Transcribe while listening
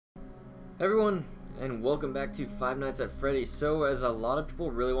Everyone, and welcome back to Five Nights at Freddy's. So, as a lot of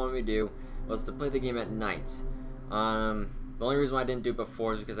people really wanted me to do, was to play the game at night. The only reason why I didn't do it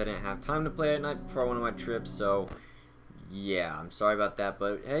before is because I didn't have time to play at night before one of my trips, so yeah, I'm sorry about that,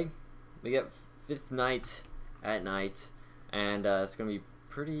 but hey, we get fifth night at night, and it's gonna be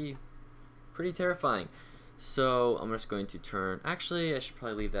pretty terrifying. So, I'm just going to turn, actually, I should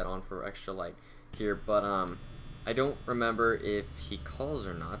probably leave that on for extra light here, but I don't remember if he calls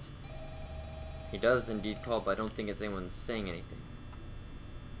or not. He does indeed call, but I don't think it's anyone saying anything.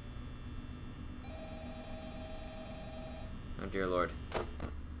 Oh dear Lord.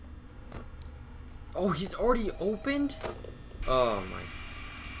 Oh, he's already opened? Oh my.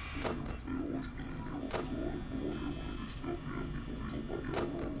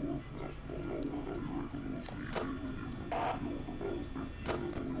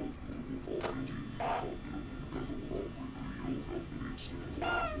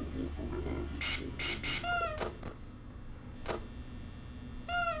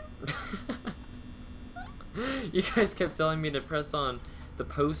 You guys kept telling me to press on the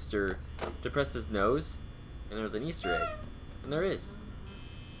poster to press his nose, and there was an Easter egg. And there is.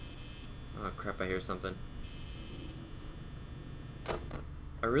 Oh crap, I hear something.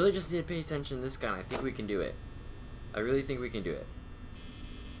 I really just need to pay attention to this guy, and I think we can do it. I really think we can do it.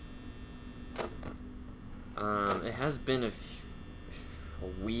 It has been a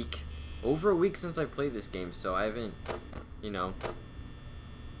week, over a week since I played this game, so I haven't, you know,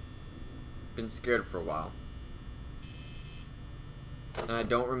 been scared for a while. And I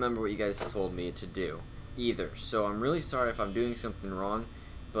don't remember what you guys told me to do either, so I'm really sorry if I'm doing something wrong,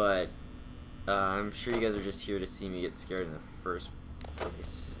 but I'm sure you guys are just here to see me get scared in the first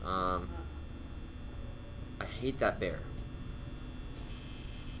place. I hate that bear.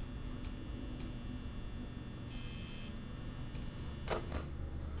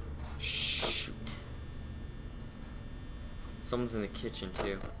 Shoot. Someone's in the kitchen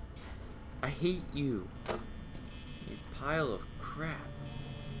too. I hate you. You pile of crap.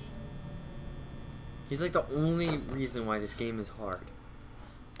 He's like the only reason why this game is hard.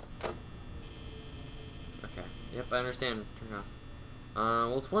 Okay. Yep, I understand. Turn off.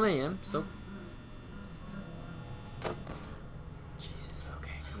 Well, it's 1 AM, so. Jesus,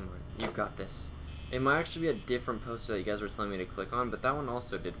 okay, come on. You got this. It might actually be a different poster that you guys were telling me to click on, but that one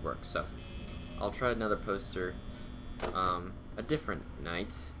also did work, so. I'll try another poster. A different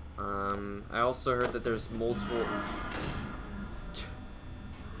night. I also heard that there's multiple.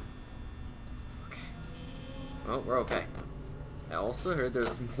 Okay. Well, we're okay. I also heard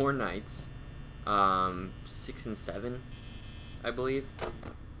there's more nights. 6 and 7, I believe.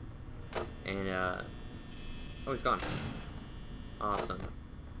 And oh, he's gone. Awesome.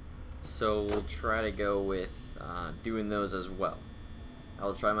 So we'll try to go with doing those as well.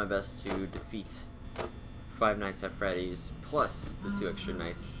 I'll try my best to defeat Five Nights at Freddy's plus the 2 extra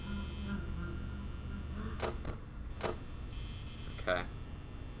nights. Okay.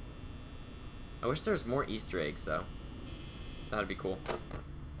 I wish there was more Easter eggs though. That'd be cool.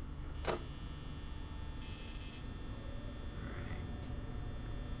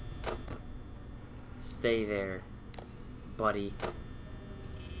 Alright. Stay there, buddy.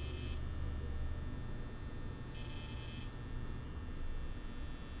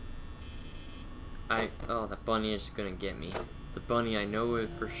 Oh, the bunny is gonna get me. The bunny, I know it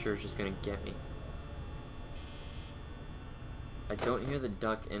for sure is just gonna get me. I don't hear the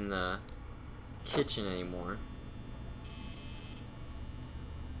duck in the kitchen anymore.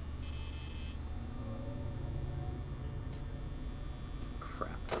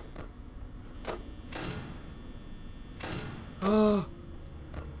 Crap. Oh!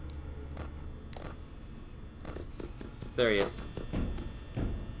 There he is.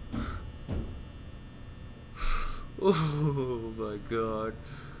 Oh my god.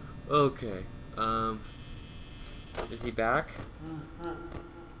 Okay. Is he back?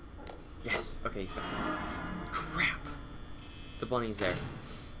 Yes. Okay, he's back. Crap. The bunny's there.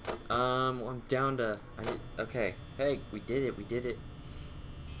 Well, I'm down to. Okay. Hey, we did it. We did it.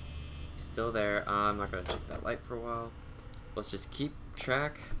 He's still there. I'm not gonna check that light for a while. Let's just keep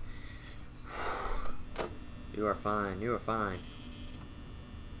track. You are fine. You are fine.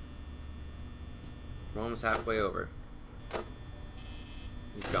 We're almost halfway over.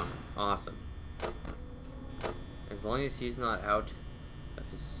 He's gone. Awesome. As long as he's not out of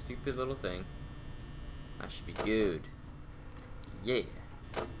his stupid little thing, I should be good. Yeah.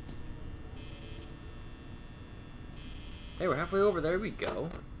 Hey, we're halfway over. There we go.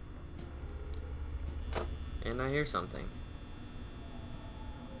 And I hear something.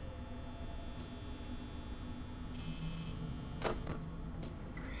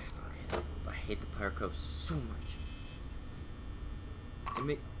 hate the Pirate Cove so much.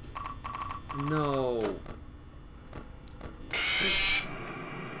 No.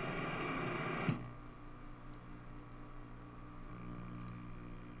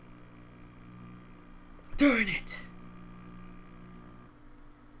 Darn it!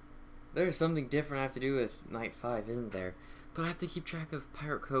 There's something different I have to do with Night 5, isn't there? But I have to keep track of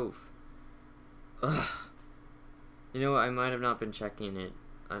Pirate Cove. Ugh. You know what? I might have not been checking it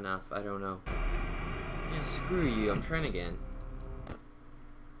enough. I don't know. Yeah, screw you. I'm trying again.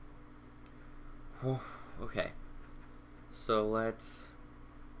 Oh, okay. So let's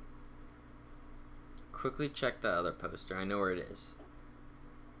quickly check the other poster. I know where it is.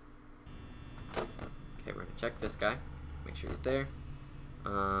 Okay, we're gonna check this guy. Make sure he's there.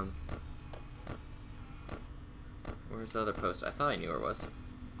 Where's the other poster? I thought I knew where it was.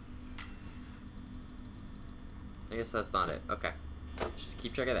 I guess that's not it. Okay. Let's just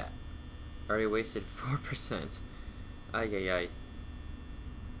keep track of that. Already wasted 4%. Ay ay ay.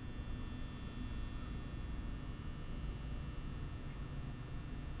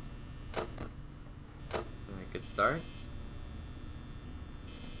 Alright, good start.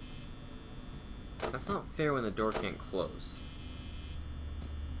 That's not fair when the door can't close.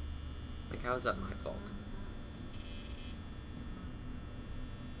 Like, how is that my fault?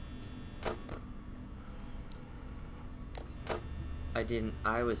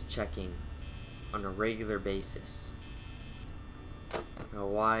 I was checking on a regular basis. Now,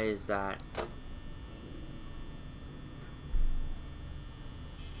 why is that?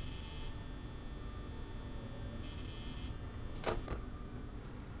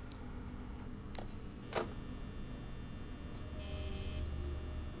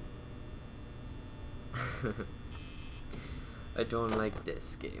 I don't like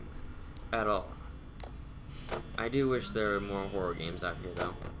this game at all. I do wish there were more horror games out here,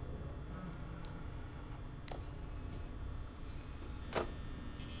 though.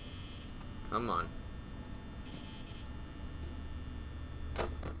 Come on.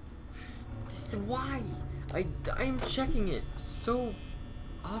 This is why I'm checking it so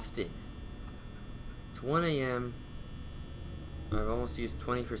often. It's 1 a.m. I've almost used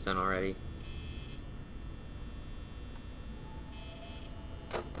 20% already.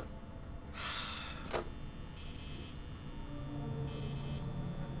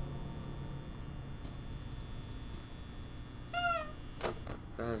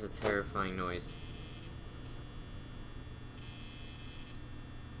 That is a terrifying noise.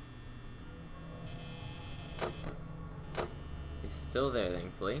 He's still there,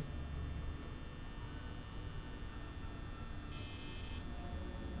 thankfully.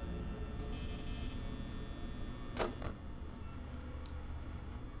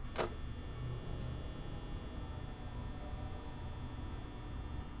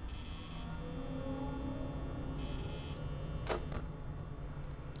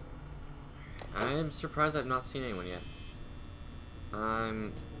 I'm surprised I've not seen anyone yet.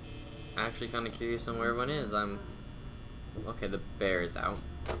 I'm actually kind of curious on where everyone is. Okay, the bear is out.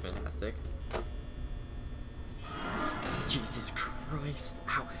 Fantastic. Jesus Christ.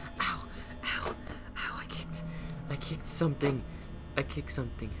 Ow, ow, ow, ow, I kicked something. I kicked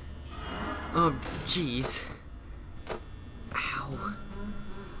something. Oh, jeez. Ow.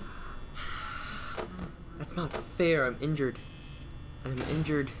 That's not fair. I'm injured. I'm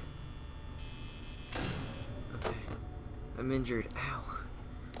injured. Okay. I'm injured. Ow.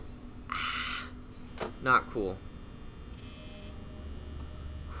 Ah. Not cool.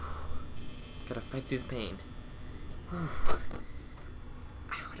 Gotta fight through the pain. Ow,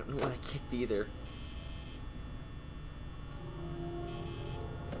 I don't know what I kicked either.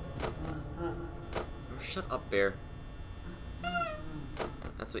 Oh, shut up, bear.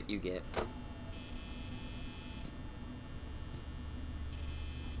 That's what you get.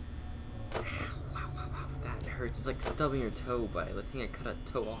 Hurts. It's like stubbing your toe by the thing I cut a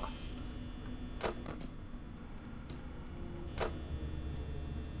toe off.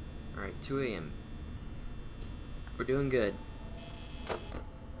 Alright, 2 a.m. We're doing good.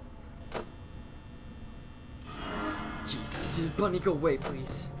 Jesus, bunny, go away,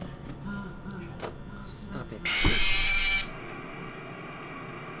 please. Oh, stop it.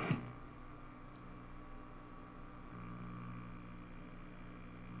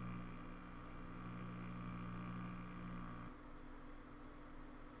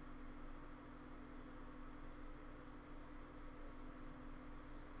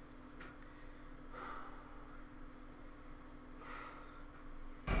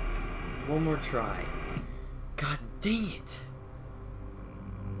 One more try. God dang it.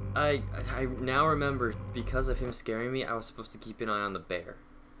 I now remember, because of him scaring me, I was supposed to keep an eye on the bear.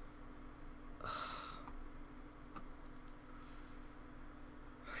 Ugh.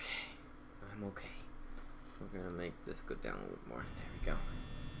 I'm okay. We're gonna make this go down a little more. There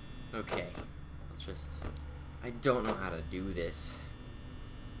we go. Okay. Let's just... I don't know how to do this.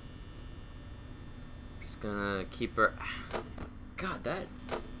 Just gonna keep her... God, that...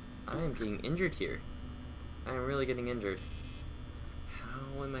 I am getting injured here. I am really getting injured.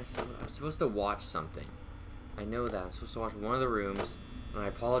 How am I supposed... I'm supposed to watch something. I know that. I'm supposed to watch one of the rooms. And I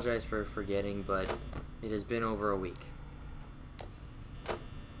apologize for forgetting, but it has been over a week.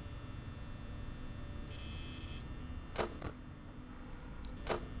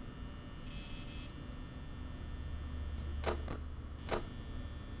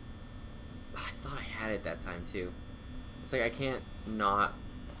 I thought I had it that time, too. It's like I can't not...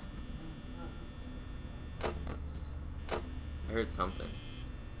 I heard something.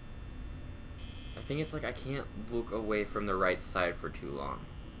 I think it's like I can't look away from the right side for too long.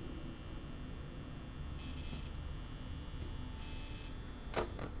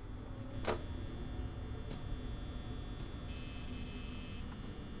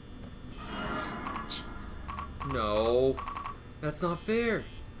 No. That's not fair.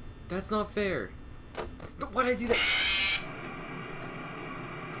 That's not fair. Why did I do that?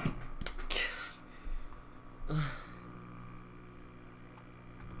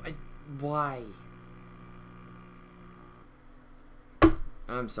 Why?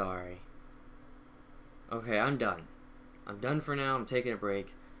 I'm sorry. Okay, I'm done. I'm done for now. I'm taking a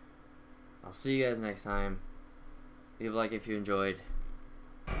break. I'll see you guys next time. Leave a like if you enjoyed.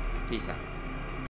 Peace out.